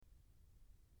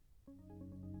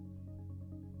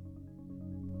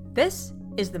This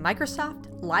is the Microsoft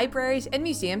Libraries and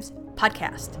Museums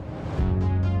podcast,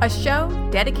 a show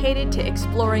dedicated to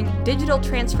exploring digital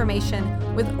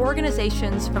transformation with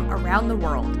organizations from around the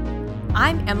world.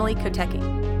 I'm Emily Kotecki.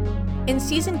 In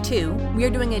Season 2, we are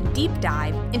doing a deep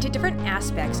dive into different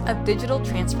aspects of digital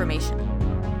transformation.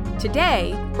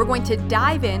 Today, we're going to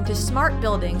dive into smart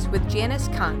buildings with Janice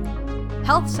Kung,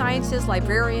 Health Sciences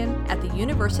Librarian at the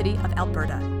University of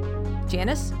Alberta.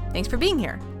 Janice, thanks for being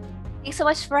here. Thanks so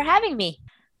much for having me.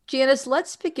 Janice,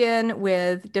 let's begin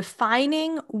with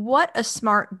defining what a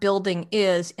smart building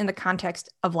is in the context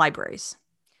of libraries.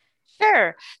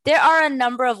 Sure. There are a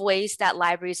number of ways that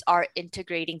libraries are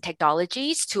integrating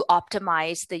technologies to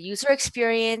optimize the user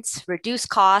experience, reduce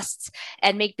costs,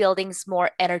 and make buildings more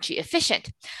energy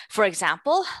efficient. For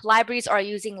example, libraries are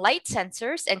using light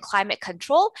sensors and climate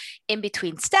control in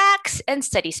between stacks and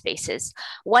study spaces.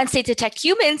 Once they detect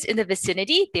humans in the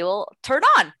vicinity, they will turn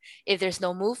on. If there's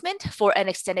no movement for an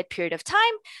extended period of time,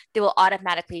 they will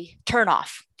automatically turn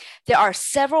off. There are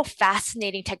several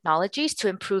fascinating technologies to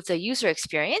improve the user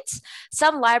experience.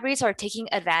 Some libraries are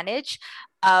taking advantage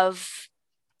of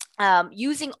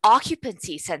using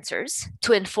occupancy sensors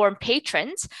to inform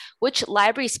patrons which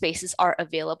library spaces are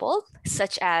available,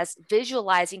 such as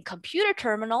visualizing computer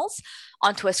terminals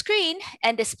onto a screen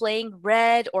and displaying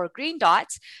red or green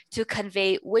dots to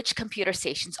convey which computer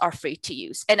stations are free to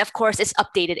use. And of course, it's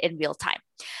updated in real time.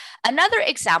 Another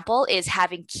example is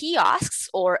having kiosks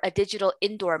or a digital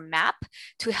indoor map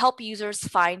to help users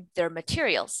find their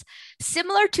materials.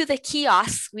 Similar to the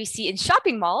kiosks we see in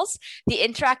shopping malls, the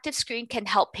interactive screen can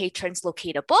help patrons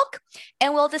locate a book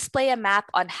and will display a map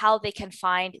on how they can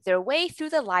find their way through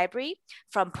the library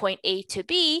from point A to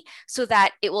B so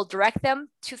that it will direct them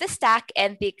to the stack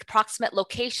and the approximate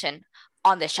location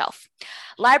on the shelf.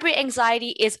 Library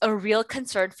anxiety is a real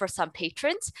concern for some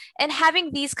patrons, and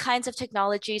having these kinds of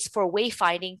technologies for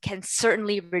wayfinding can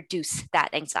certainly reduce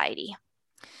that anxiety.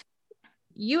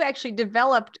 You actually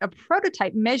developed a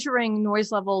prototype measuring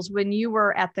noise levels when you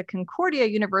were at the Concordia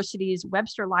University's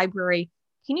Webster Library.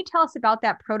 Can you tell us about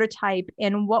that prototype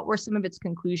and what were some of its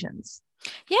conclusions?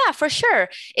 Yeah, for sure.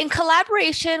 In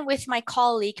collaboration with my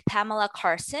colleague, Pamela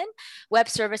Carson, Web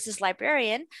Services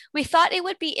Librarian, we thought it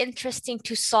would be interesting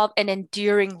to solve an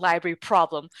enduring library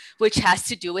problem, which has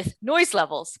to do with noise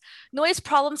levels. Noise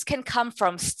problems can come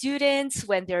from students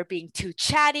when they're being too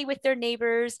chatty with their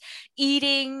neighbors,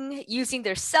 eating, using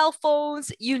their cell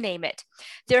phones, you name it.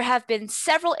 There have been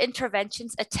several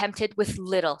interventions attempted with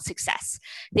little success.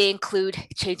 They include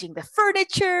changing the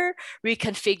furniture,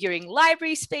 reconfiguring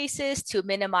library spaces to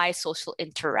minimize social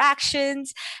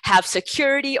interactions, have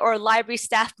security or library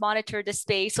staff monitor the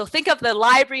space. So think of the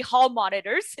library hall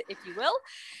monitors, if you will,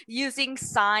 using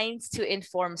signs to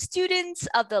inform students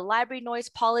of the library noise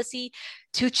policy,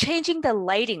 to changing the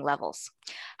lighting levels.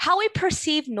 How we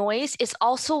perceive noise is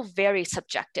also very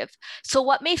subjective. So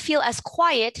what may feel as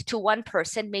quiet to one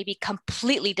person may be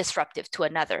completely disruptive to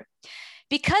another.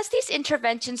 Because these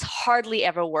interventions hardly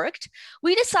ever worked,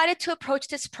 we decided to approach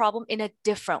this problem in a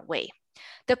different way.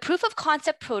 The proof of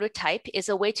concept prototype is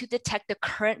a way to detect the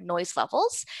current noise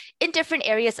levels in different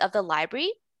areas of the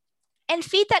library and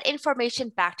feed that information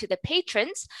back to the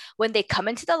patrons. When they come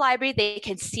into the library, they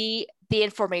can see the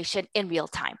information in real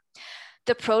time.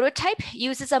 The prototype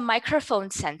uses a microphone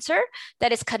sensor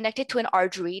that is connected to an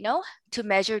Arduino to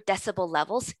measure decibel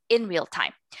levels in real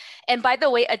time. And by the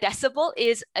way, a decibel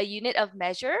is a unit of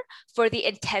measure for the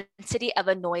intensity of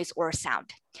a noise or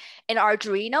sound. An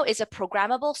Arduino is a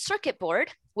programmable circuit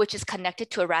board, which is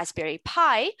connected to a Raspberry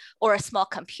Pi or a small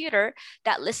computer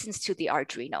that listens to the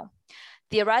Arduino.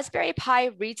 The Raspberry Pi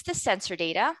reads the sensor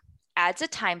data, adds a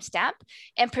timestamp,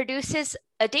 and produces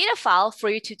a data file for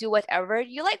you to do whatever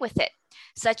you like with it,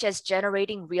 such as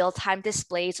generating real-time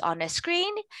displays on a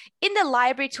screen in the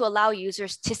library to allow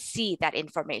users to see that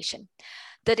information.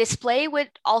 The display would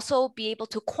also be able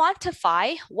to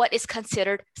quantify what is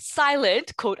considered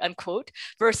silent, quote unquote,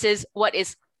 versus what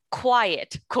is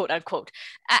quiet, quote unquote,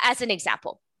 as an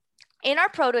example. In our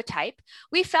prototype,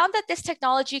 we found that this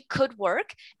technology could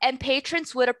work and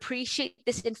patrons would appreciate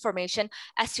this information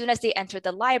as soon as they enter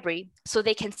the library so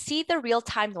they can see the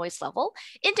real-time noise level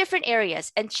in different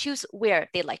areas and choose where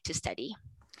they like to study.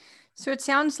 So it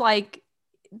sounds like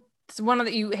it's one of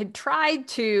the, you had tried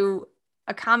to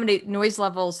accommodate noise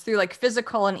levels through like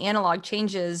physical and analog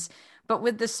changes, but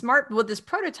with this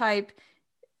prototype,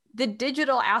 the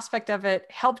digital aspect of it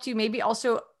helped you maybe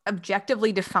also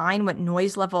objectively define what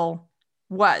noise level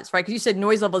was, right? Because you said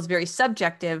noise level is very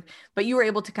subjective, but you were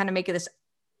able to kind of make this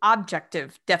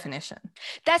objective definition.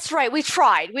 That's right. We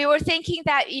tried. We were thinking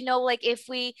that, like if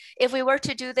we were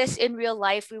to do this in real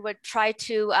life, we would try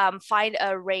to find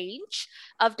a range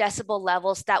of decibel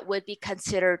levels that would be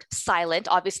considered silent.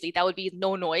 Obviously, that would be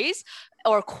no noise,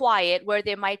 or quiet, where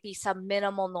there might be some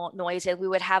minimal noise, and we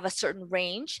would have a certain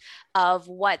range of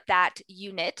what that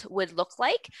unit would look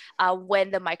like when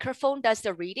the microphone does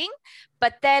the reading.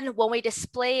 But then when we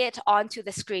display it onto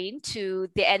the screen to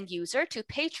the end user, to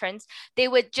patrons, they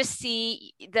would just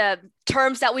see the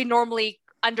terms that we normally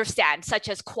understand, such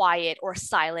as quiet or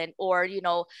silent, or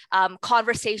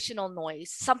conversational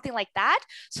noise, something like that,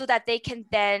 so that they can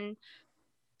then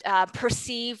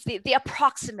perceive the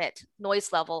approximate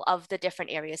noise level of the different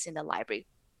areas in the library.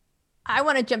 I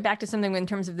want to jump back to something in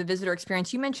terms of the visitor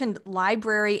experience. You mentioned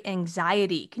library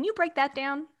anxiety. Can you break that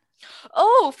down?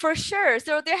 Oh, for sure.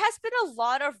 So there has been a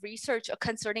lot of research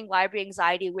concerning library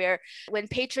anxiety, where when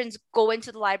patrons go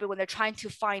into the library, when they're trying to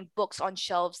find books on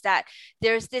shelves, that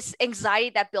there's this anxiety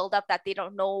that build up, that they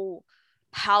don't know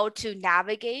how to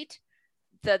navigate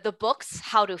the books,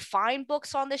 how to find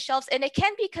books on the shelves. And it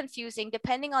can be confusing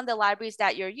depending on the libraries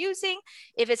that you're using.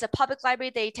 If it's a public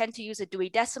library, they tend to use a Dewey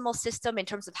Decimal System in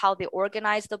terms of how they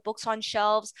organize the books on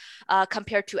shelves,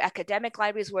 compared to academic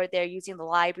libraries where they're using the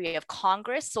Library of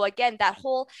Congress. So again, that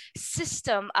whole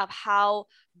system of how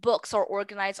books are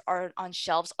organized on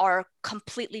shelves are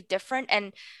completely different.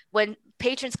 And when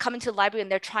patrons come into the library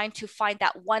and they're trying to find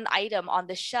that one item on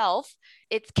the shelf,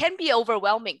 it can be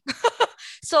overwhelming.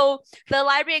 So the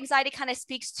library anxiety kind of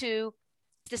speaks to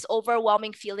this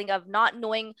overwhelming feeling of not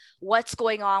knowing what's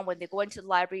going on when they go into the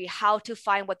library, how to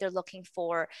find what they're looking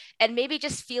for, and maybe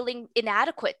just feeling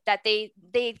inadequate, that they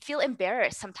feel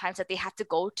embarrassed sometimes that they have to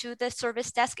go to the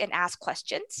service desk and ask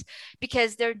questions,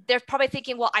 because they're probably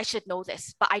thinking, well, I should know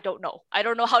this, but I don't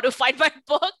know how to find my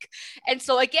book. And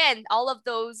so again, all of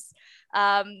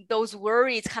those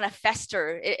worries kind of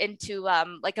fester into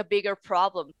like a bigger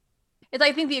problem. It's,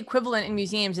 I think the equivalent in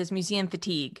museums is museum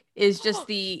fatigue, is just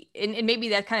and maybe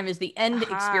that kind of is the end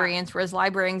experience, whereas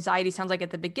library anxiety sounds like at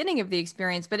the beginning of the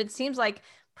experience. But it seems like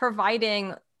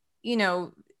providing,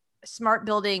 smart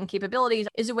building capabilities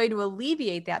is a way to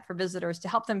alleviate that for visitors, to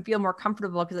help them feel more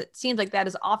comfortable, because it seems like that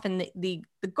is often the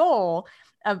goal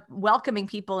of welcoming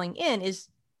people in, is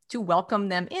to welcome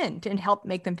them in and help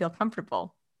make them feel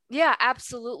comfortable. Yeah,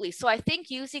 absolutely. So I think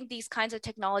using these kinds of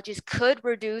technologies could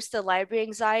reduce the library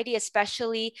anxiety,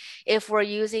 especially if we're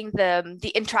using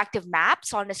the interactive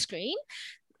maps on the screen.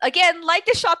 Again, like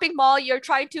the shopping mall, you're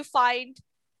trying to find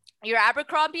your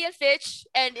Abercrombie and Fitch,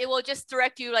 and it will just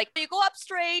direct you, like, you go up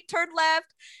straight, turn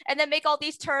left, and then make all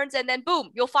these turns, and then boom,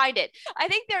 you'll find it. I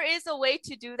think there is a way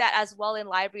to do that as well in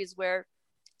libraries, where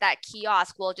that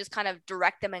kiosk will just kind of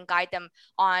direct them and guide them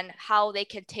on how they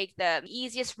can take the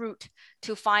easiest route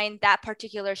to find that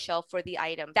particular shelf for the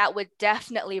item. That would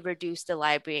definitely reduce the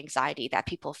library anxiety that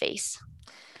people face.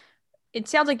 It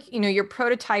sounds like, your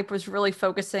prototype was really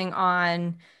focusing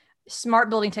on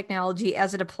smart building technology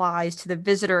as it applies to the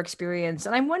visitor experience.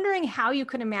 And I'm wondering how you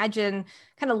could imagine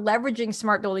kind of leveraging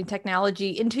smart building technology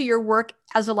into your work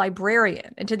as a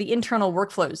librarian, into the internal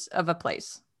workflows of a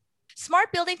place.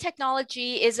 Smart building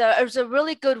technology is a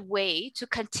really good way to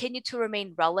continue to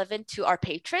remain relevant to our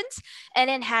patrons and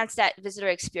enhance that visitor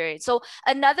experience. So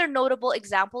another notable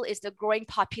example is the growing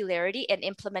popularity and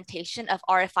implementation of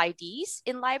RFIDs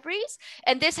in libraries.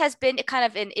 And this has been kind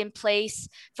of in place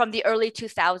from the early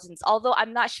 2000s, although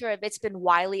I'm not sure if it's been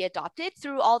widely adopted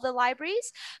through all the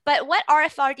libraries. But what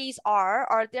RFIDs are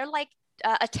they're like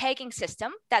a tagging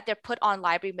system that they're put on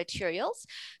library materials.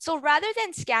 So rather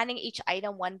than scanning each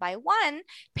item one by one,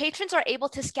 patrons are able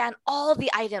to scan all the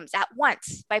items at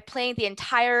once by playing the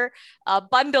entire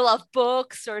bundle of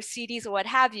books or CDs or what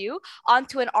have you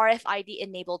onto an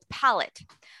RFID-enabled palette.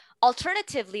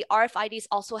 Alternatively, RFIDs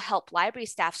also help library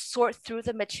staff sort through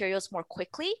the materials more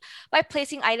quickly by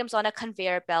placing items on a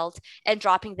conveyor belt and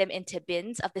dropping them into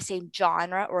bins of the same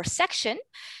genre or section.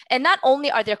 And not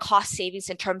only are there cost savings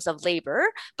in terms of labor,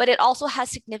 but it also has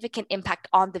significant impact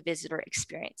on the visitor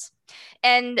experience.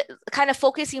 And kind of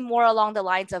focusing more along the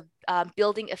lines of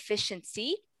building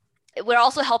efficiency, we're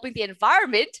also helping the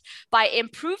environment by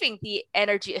improving the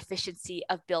energy efficiency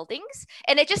of buildings.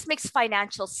 And it just makes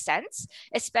financial sense,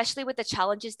 especially with the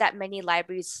challenges that many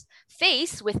libraries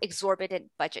face with exorbitant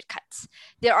budget cuts.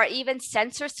 There are even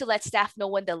sensors to let staff know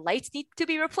when the lights need to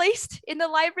be replaced in the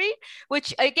library,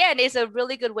 which again is a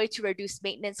really good way to reduce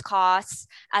maintenance costs,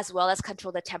 as well as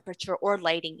control the temperature or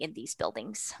lighting in these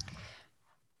buildings.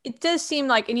 It does seem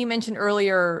like, and you mentioned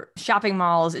earlier shopping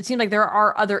malls, it seems like there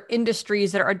are other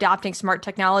industries that are adopting smart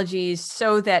technologies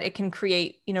so that it can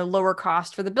create, lower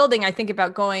cost for the building. I think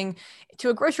about going to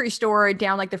a grocery store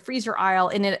down like the freezer aisle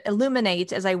and it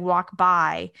illuminates as I walk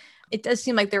by. It does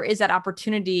seem like there is that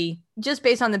opportunity just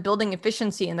based on the building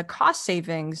efficiency and the cost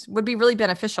savings would be really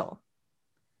beneficial.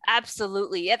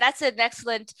 Absolutely. Yeah, that's an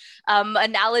excellent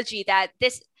analogy that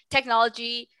this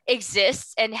technology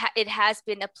exists and it has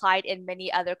been applied in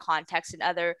many other contexts and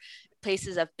other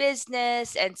places of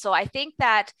business. And so I think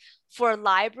that for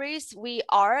libraries, we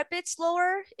are a bit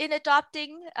slower in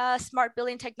adopting smart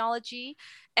building technology.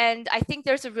 And I think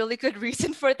there's a really good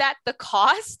reason for that, the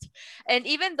cost. And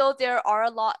even though there are a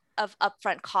lot of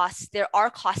upfront costs, there are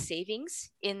cost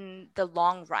savings in the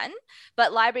long run.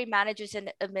 But library managers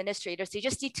and administrators, they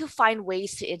just need to find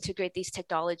ways to integrate these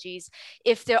technologies.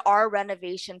 If there are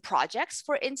renovation projects,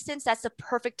 for instance, that's the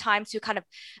perfect time to kind of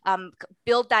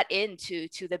build that into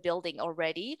the building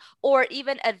already, or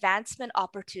even advancement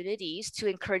opportunities to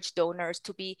encourage donors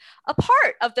to be a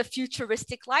part of the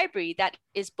futuristic library that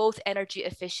is both energy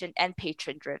efficient and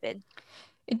patron driven.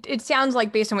 It sounds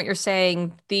like, based on what you're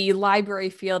saying, the library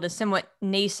field is somewhat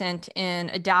nascent in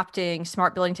adopting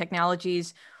smart building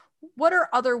technologies. What are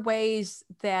other ways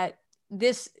that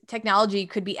this technology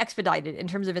could be expedited in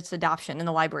terms of its adoption in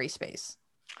the library space?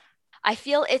 I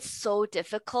feel it's so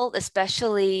difficult,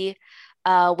 especially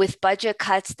with budget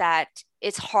cuts, that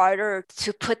it's harder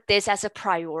to put this as a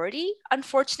priority,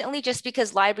 unfortunately, just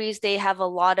because libraries, they have a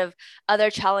lot of other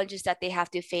challenges that they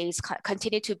have to face,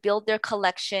 continue to build their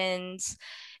collections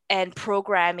and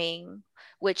programming,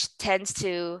 which tends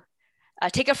to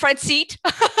take a front seat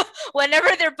whenever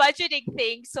they're budgeting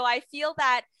things. So I feel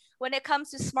that when it comes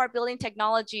to smart building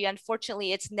technology,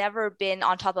 unfortunately, it's never been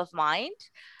on top of mind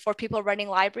for people running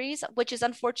libraries, which is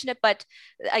unfortunate. But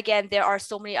again, there are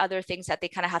so many other things that they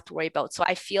kind of have to worry about. So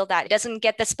I feel that it doesn't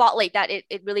get the spotlight that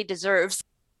it really deserves.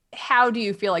 How do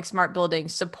you feel like smart building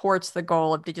supports the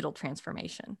goal of digital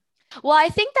transformation? Well, I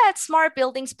think that smart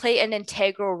buildings play an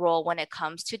integral role when it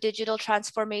comes to digital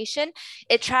transformation.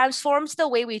 It transforms the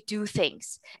way we do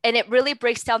things, and it really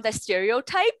breaks down the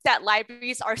stereotype that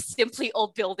libraries are simply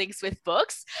old buildings with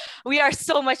books. We are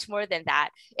so much more than that.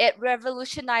 It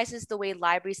revolutionizes the way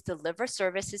libraries deliver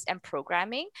services and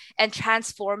programming and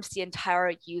transforms the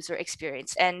entire user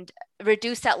experience and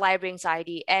reduce that library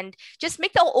anxiety and just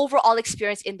make the overall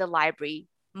experience in the library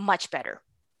much better.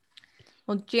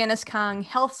 Well, Janice Kang,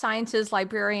 health sciences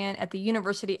librarian at the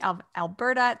University of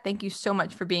Alberta, thank you so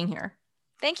much for being here.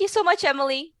 Thank you so much,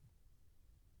 Emily.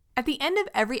 At the end of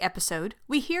every episode,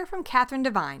 we hear from Catherine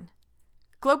Devine,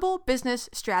 Global Business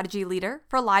Strategy Leader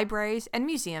for Libraries and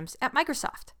Museums at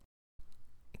Microsoft.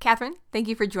 Catherine, thank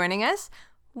you for joining us.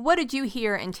 What did you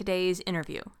hear in today's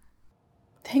interview?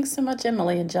 Thanks so much,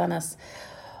 Emily and Janice.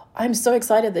 I'm so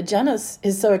excited that Janice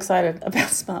is so excited about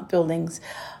smart buildings.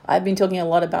 I've been talking a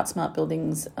lot about smart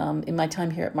buildings in my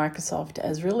time here at Microsoft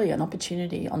as really an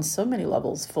opportunity on so many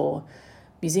levels for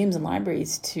museums and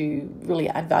libraries to really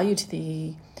add value to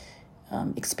the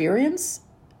experience,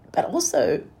 but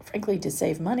also, frankly, to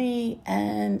save money.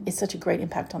 And it's such a great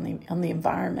impact on the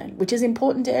environment, which is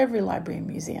important to every library and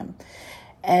museum.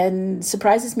 And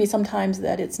surprises me sometimes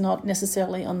that it's not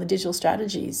necessarily on the digital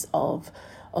strategies of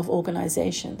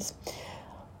organizations.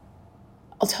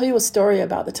 I'll tell you a story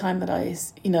about the time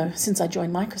that since I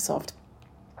joined Microsoft.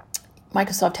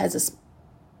 Microsoft has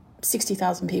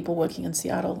 60,000 people working in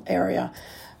Seattle area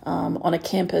on a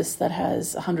campus that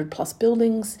has 100 plus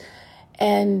buildings,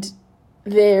 and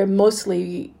they're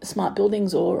mostly smart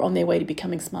buildings or on their way to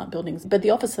becoming smart buildings. But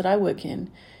the office that I work in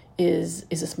is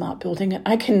a smart building, and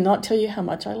I cannot tell you how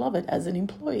much I love it as an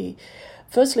employee.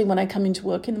 Firstly, when I come into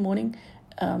work in the morning,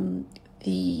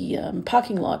 the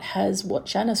parking lot has what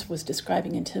Janice was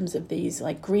describing in terms of these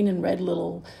like green and red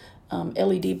little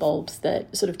LED bulbs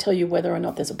that sort of tell you whether or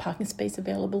not there's a parking space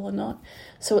available or not.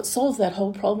 So it solves that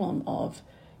whole problem of,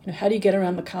 how do you get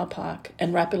around the car park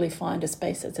and rapidly find a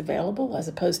space that's available as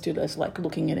opposed to just like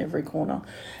looking at every corner.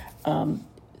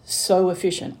 So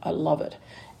efficient. I love it.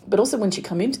 But also once you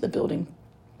come into the building,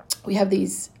 we have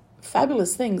these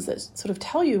fabulous things that sort of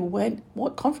tell you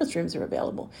what conference rooms are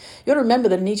available. You got to remember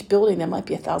that in each building there might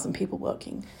be 1,000 people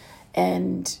working.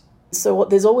 And so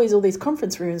there's always all these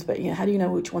conference rooms, but how do you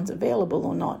know which one's available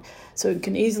or not? So you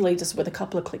can easily just with a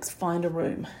couple of clicks find a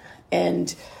room.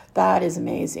 And that is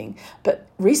amazing. But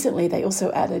recently they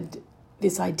also added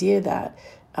this idea that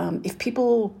if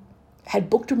people had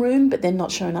booked a room but then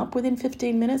not shown up within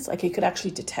 15 minutes, like you could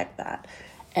actually detect that.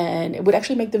 And it would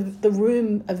actually make the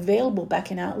room available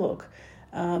back in Outlook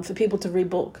for people to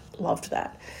rebook. Loved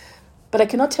that. But I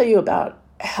cannot tell you about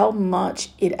how much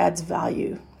it adds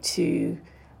value to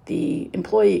the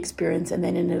employee experience, and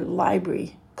then in a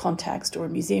library context or a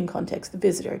museum context, the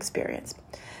visitor experience.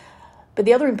 But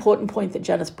the other important point that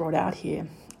Janice brought out here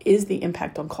is the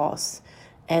impact on costs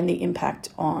and the impact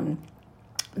on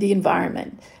the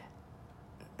environment.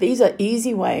 These are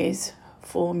easy ways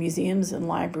for museums and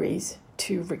libraries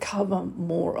to recover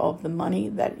more of the money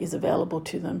that is available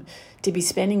to them to be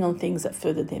spending on things that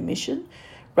further their mission,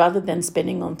 rather than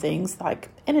spending on things like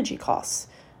energy costs,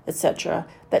 etc.,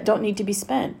 that don't need to be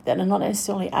spent, that are not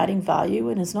necessarily adding value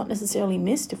and is not necessarily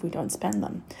missed if we don't spend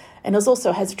them. And it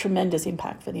also has a tremendous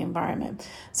impact for the environment.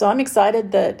 So I'm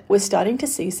excited that we're starting to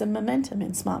see some momentum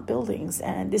in smart buildings,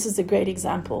 and this is a great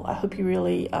example. I hope you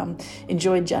really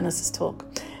enjoyed Janice's talk.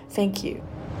 Thank you.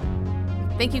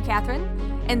 Thank you, Catherine.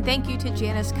 And thank you to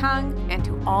Janice Kang and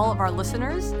to all of our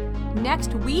listeners.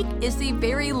 Next week is the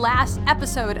very last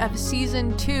episode of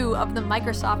Season 2 of the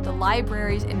Microsoft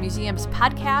Libraries and Museums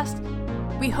podcast.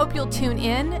 We hope you'll tune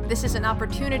in. This is an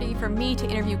opportunity for me to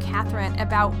interview Catherine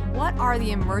about what are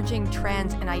the emerging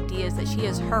trends and ideas that she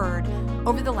has heard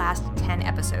over the last 10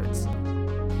 episodes.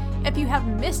 If you have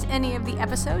missed any of the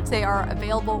episodes, they are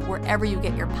available wherever you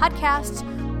get your podcasts.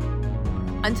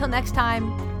 Until next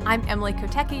time, I'm Emily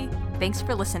Kotecki. Thanks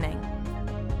for listening.